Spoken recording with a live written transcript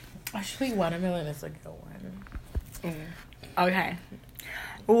Actually, watermelon is a good one. Okay.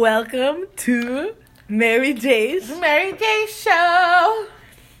 Welcome to Mary J's Mary J Show.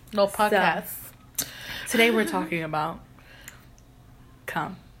 No podcast. So, today we're talking about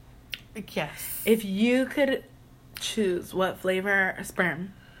cum. Yes. If you could choose what flavor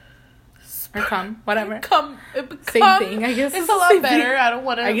sperm or cum, whatever. Same thing, I guess. It's a lot better. I don't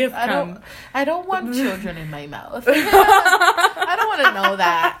want to. I don't want children in my mouth. I don't want to know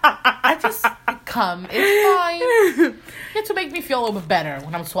that. I just cum. It's fine. It's to make me feel a little bit better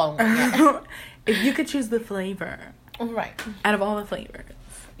when I'm swallowing it. If you could choose the flavor, right, out of all the flavors,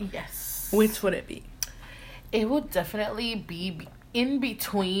 yes, which would it be? It would definitely be in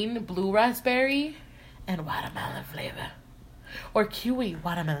between blue raspberry and watermelon flavor, or kiwi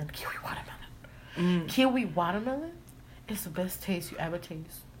watermelon. Kiwi watermelon is the best taste you ever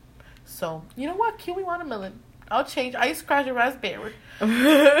taste. So, you know what? Kiwi watermelon. I'll change. I scratch a raspberry.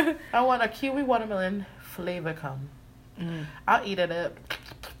 I want a kiwi watermelon flavor cum. I'll eat it up.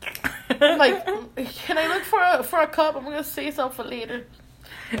 Like, can I look for a cup? I'm going to say something for later.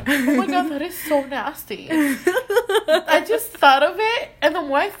 Oh my god, that is so nasty. I just thought of it, and the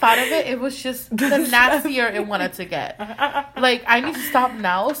more I thought of it, it was just the nastier it wanted to get. Like, I need to stop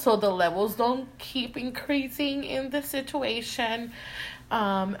now so the levels don't keep increasing in this situation.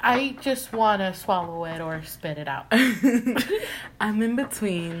 I just want to swallow it or spit it out. I'm in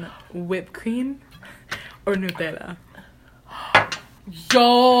between whipped cream or Nutella.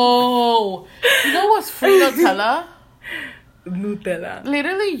 Yo! You know what's free Nutella? Nutella.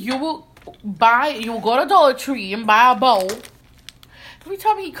 Literally, you will go to Dollar Tree and buy a bowl. Every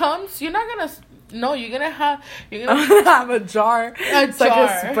time he comes, you're not gonna. No, you're gonna have a jar. I can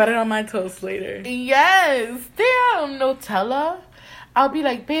spread it on my toast later. Yes, damn Nutella. I'll be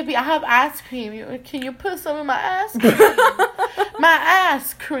like, baby, I have ice cream. Can you put some in my ice cream? My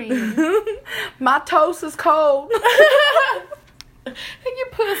ice cream. My toast is cold. Can you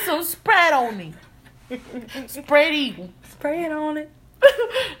put some spread on it? Spread eagle. Spray it on it.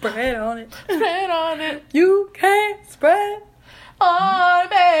 Spread on it. Spread on it. You can't spread on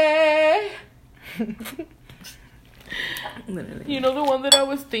me. Literally. You know the one that I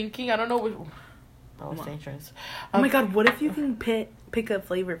was thinking? I don't know which. That was dangerous. Oh my god, what if you can pick a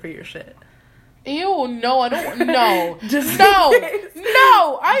flavor for your shit? Ew, no, I don't. No.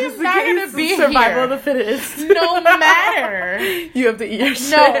 No, I am not going to be here. Survival of the fittest. No matter. You have to eat your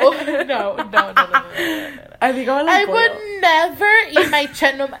shit. No. I think I would never eat my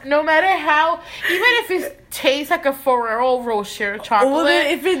shit, no matter how, even if it tastes like a Ferrero Rocher chocolate. Well, then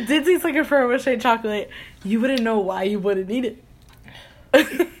if it did taste like a Ferrero Rocher chocolate, you wouldn't know why you wouldn't eat it. No, I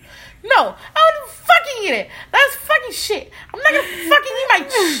wouldn't fucking eat it. That's fucking shit. I'm not going to fucking eat my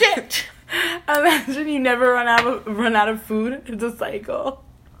shit. Imagine you never run out of food. It's a cycle.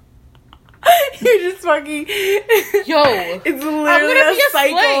 You just fucking it's literally I'm gonna be a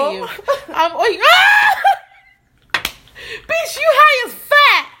cycle. slave. I'm like, bitch, you high as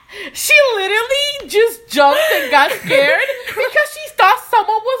fat. She literally just jumped and got scared because she thought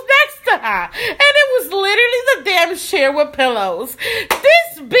someone was next to her, and it was literally the damn chair with pillows.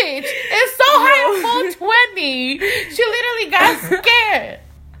 This bitch is so high at 420. She literally got scared.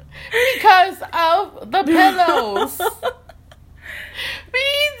 Because of the pillows.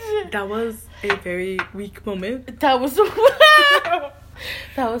 That was a very weak moment. That was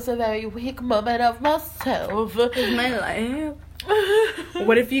a very weak moment of myself. In my life.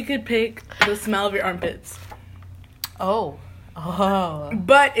 What if you could pick the smell of your armpits? Oh.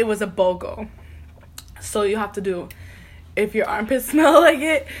 But it was a BOGO. So you have to do, if your armpits smell like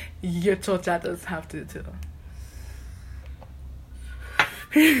it, your chochatas have to too.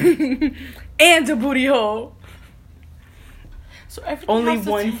 And a booty hole. So everything only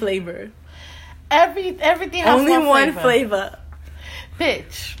one flavor. Everything has only one flavor.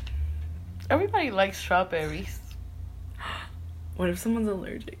 Bitch. Everybody likes strawberries. What if someone's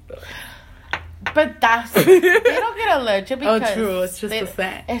allergic though? But they don't get allergic because oh true, it's just the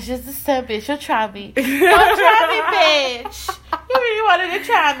scent. It's just the scent, bitch. You'll try me. Don't try me, bitch. You really wanted to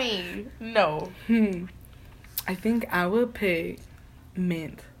try me. No. I think I would pick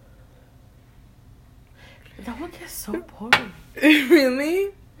mint. That would get so boring.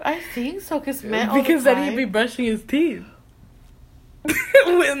 Really? I think so, because then he'd be brushing his teeth.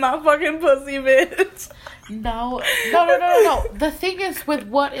 With my fucking pussy, bitch. No. The thing is, with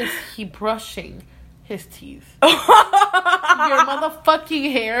what is he brushing his teeth? Your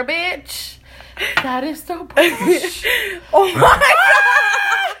motherfucking hair, bitch. That is so bullshit. Oh my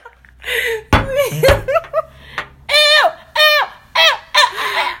god. Ew.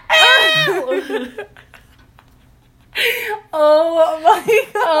 Oh my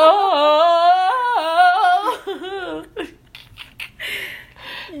god. Oh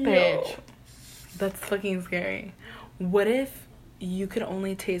That's fucking scary. What if you could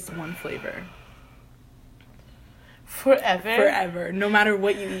only taste one flavor? Forever. No matter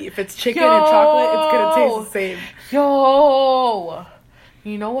what you eat. If it's chicken and chocolate, it's gonna taste the same. Yo!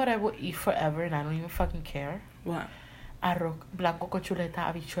 You know what I will eat forever and I don't even fucking care? What? Arroz blanco con chuleta,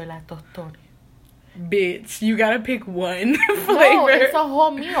 habichuela, tostones. Bitch, you gotta pick one flavor. No, it's a whole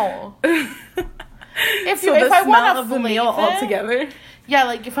meal. If I want a flavor, meal altogether. Yeah,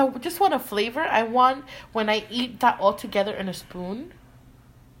 like if I just want a flavor, I want when I eat that all together in a spoon.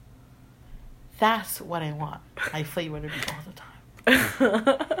 That's what I want my flavor to be all the time.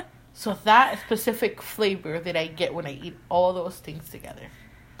 So that specific flavor that I get when I eat all those things together.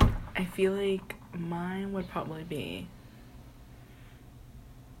 I feel like mine would probably be...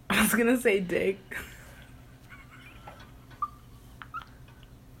 I was gonna say dick.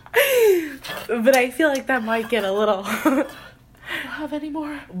 But I feel like that might get a little... I don't have any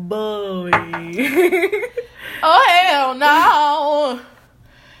more. Boy. Oh, hell no.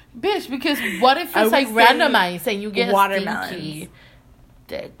 Bitch, because what if it's like randomized and you get a stinky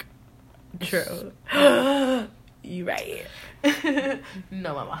dick? True. You right.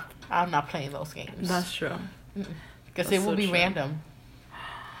 No, mama. I'm not playing those games. That's true. Because it will be random.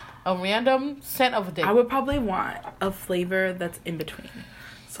 A random scent of a dick. I would probably want a flavor that's in between.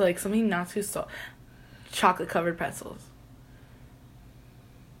 So, like, something not too salty. Chocolate-covered pretzels.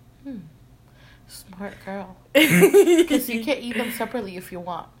 Smart girl. Because you can eat them separately if you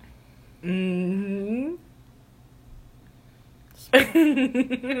want. Mm-hmm.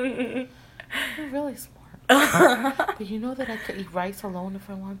 You're really smart. But you know that I could eat rice alone if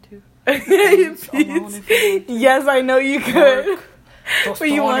I want to? Yes, I know you could. But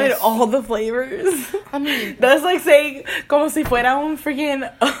you wanted all the flavors. I mean, that's like saying, como si fuera un freaking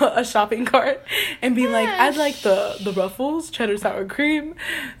a shopping cart, and be like, I'd like the Ruffles, cheddar sour cream,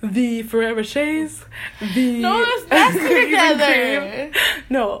 the Forever Shays, the no, that's together.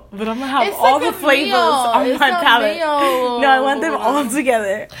 No, but I'm gonna have all the flavors on my palate. No, I want them all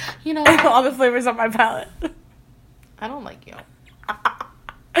together. You know, all the flavors on my palate. I don't like you.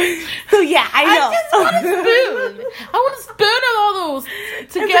 Yeah, I know. I just want a spoon. I want a spoon of all those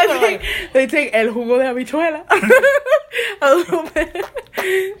together. They take el jugo de habichuela, a little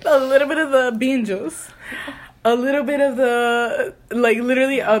bit of the bean juice, a little bit of the, like,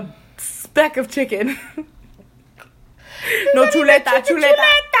 literally a speck of chicken. No, chuleta.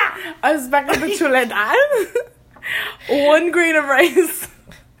 A speck of the chuleta. 1 grain of rice.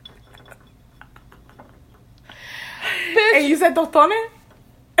 Bitch. And you said tostones?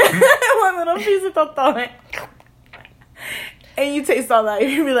 1 little piece of tostones. And you taste all that.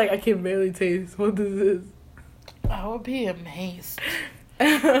 You'd be like, I can barely taste. What is this? I would be amazed.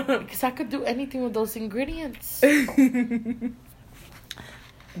 Because I could do anything with those ingredients. But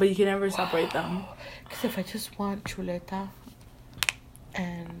you can never separate them. Because if I just want chuleta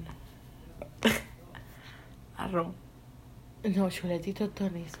and... arroz. No, chuletito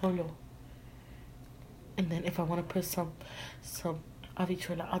tostones solo. And then if I want to put some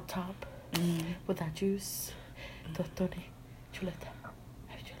habichuela on top with that juice, tostones, chuleta,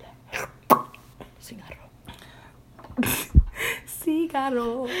 habichuela, cigarro.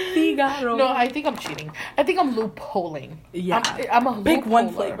 No, I think I'm cheating. I think I'm loopholing. Yeah, I'm a pick one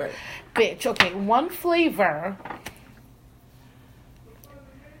flavor. Bitch, okay, one flavor.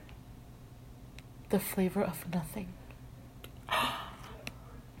 The flavor of nothing.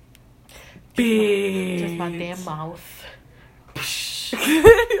 Bitch. Just my damn mouth.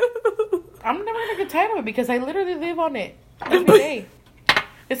 I'm never gonna get tired of it because I literally live on it every day.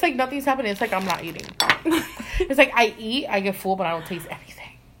 It's like nothing's happening. It's like I'm not eating. It's like I eat, I get full, but I don't taste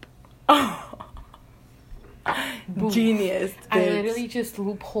anything. Oh. Genius. Bitch. I literally just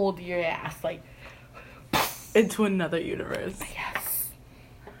loopholed your ass like into another universe. Yes.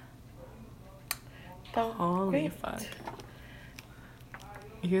 Holy fuck.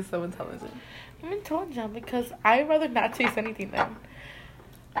 You're so intelligent. I'm intelligent because I'd rather not taste anything than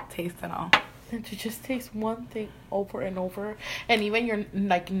taste it all. Than to just taste one thing over and over. And even you're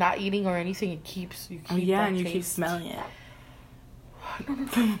like not eating or anything, it keeps you keep and you keep smelling it.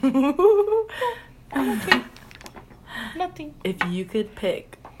 No. Nothing. If you could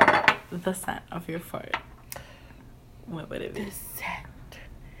pick the scent of your fart, what would it be? The scent.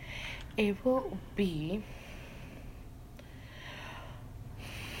 It will be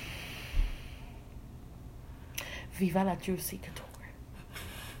Viva la Juicy Couture.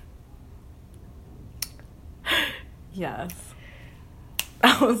 Yes.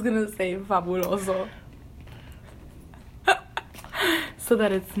 I was gonna say fabuloso. So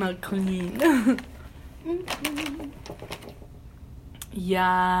that it's not clean.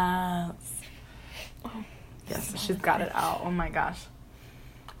 Yes. Yes, she's got it out. Oh my gosh.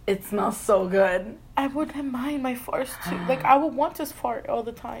 It smells so good. I wouldn't mind my farts too. Like, I would want to fart all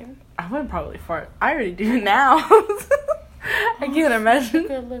the time. I would probably fart. I already do now. I can't imagine.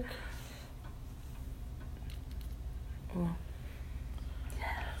 Good look.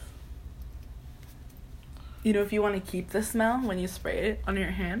 Yes. You know, if you want to keep the smell when you spray it on your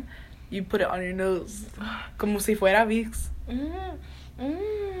hand, you put it on your nose. Como si fuera Vicks.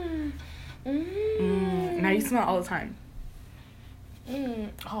 Now you smell all the time.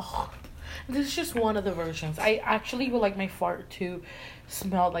 Oh, this is just one of the versions. I actually would like my fart to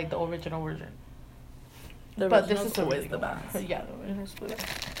smell like the original version. But this is always the best. Yeah, the original's the best.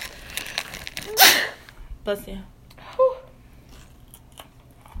 Bless you.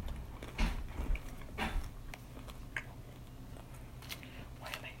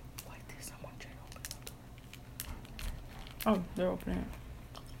 Oh, they're opening it.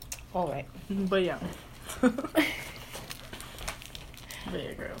 All right. But yeah. There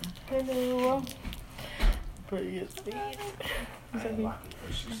you go. Hello. Pretty good.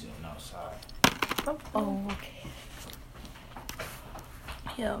 She's sitting outside. Oh, okay.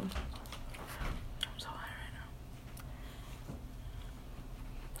 Yeah. I'm so high right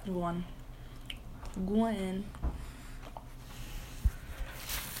now. Gwen.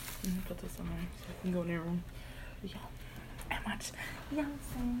 Let me put this on there so I can go in your room. Yeah. How much?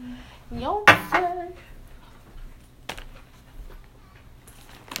 Yo, sir.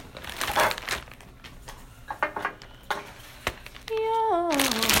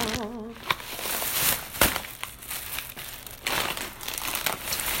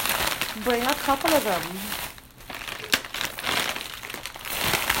 Bring a couple of them.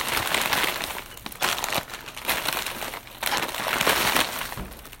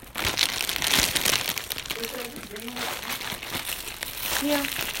 Yeah.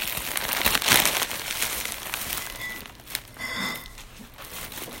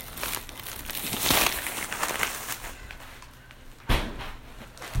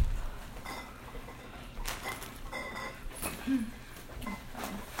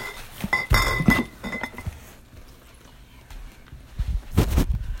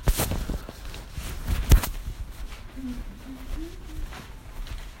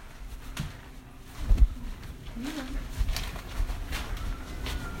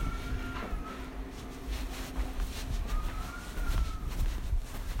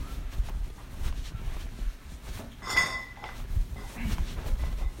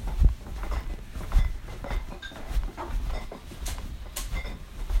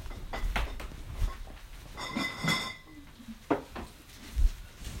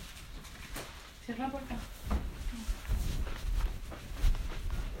 Cierra la puerta.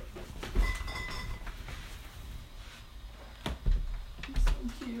 It's so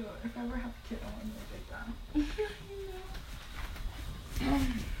cute. If I ever have a kid, I want to make like that.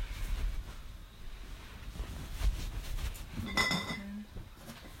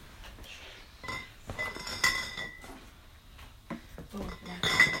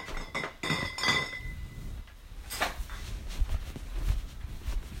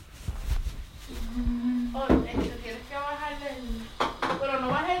 Oh, tienes que bajarle el... Pero no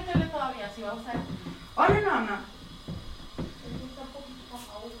bajes el tele todavía, si vas a usar... Oh, no, I'm not. Está un poquito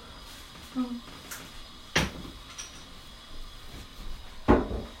apagado.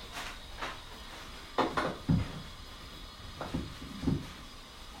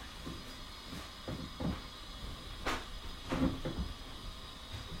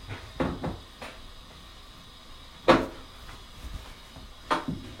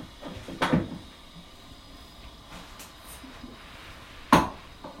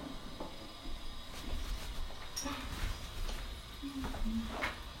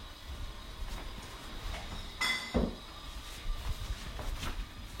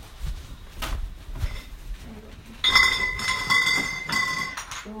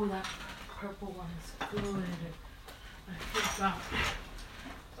 Oh, that purple one is good. I forgot.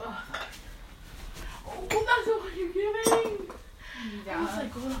 Oh, that's the one you're giving. Yeah. I was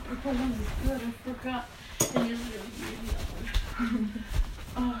like, oh, that purple one is good. I forgot. And you're really giving me that one.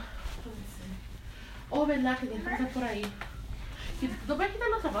 Oh, let me see. Oh, ¿verdad? Que tienes que estar por ahí. No puedes quitar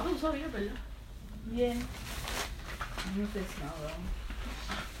los zapatos todavía, ¿verdad? Yeah. I don't know if they smell though.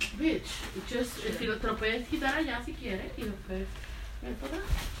 Bitch, just, si lo te lo puedes quitar allá si quieres y después ven por acá.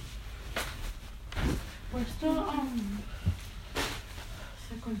 Where's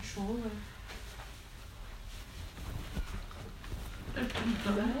the controller?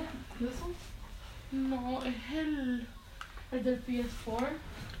 This one? No, es el del PS4.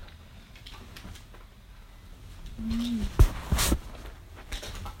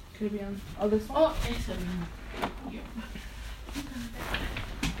 could it be on? Oh, this one? Oh, ese mismo. Yep.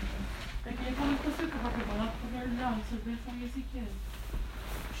 Es que yo conozco ese para que puedas poner la cerveza ahí si quieres.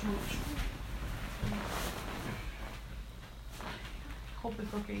 Hope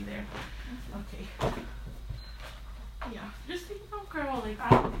it's okay there. Okay. Yeah. Just think about girl, like I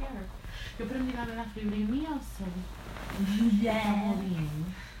don't care. Yo prendí la fibra mía, so. Yeah.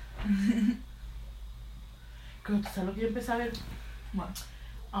 Girl, ¿tú sabes lo que yo empecé a ver? What?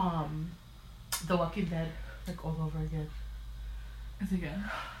 The Walking Dead, like all over again. Is it good?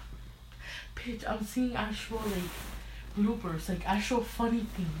 Bitch, I'm seeing actual like bloopers, like actual funny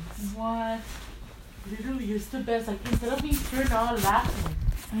things. What? Literally, it's the best. Like instead of being turned on laughing.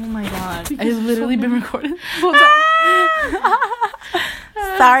 Oh my god. Because I've literally so been many- recording.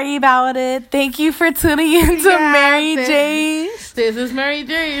 Sorry about it. Thank you for tuning in to Yeah, Mary bitch. J's. This is Mary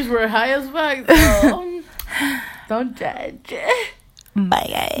J's. We're high as fuck, so don't judge. Bye,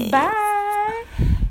 guys. Bye.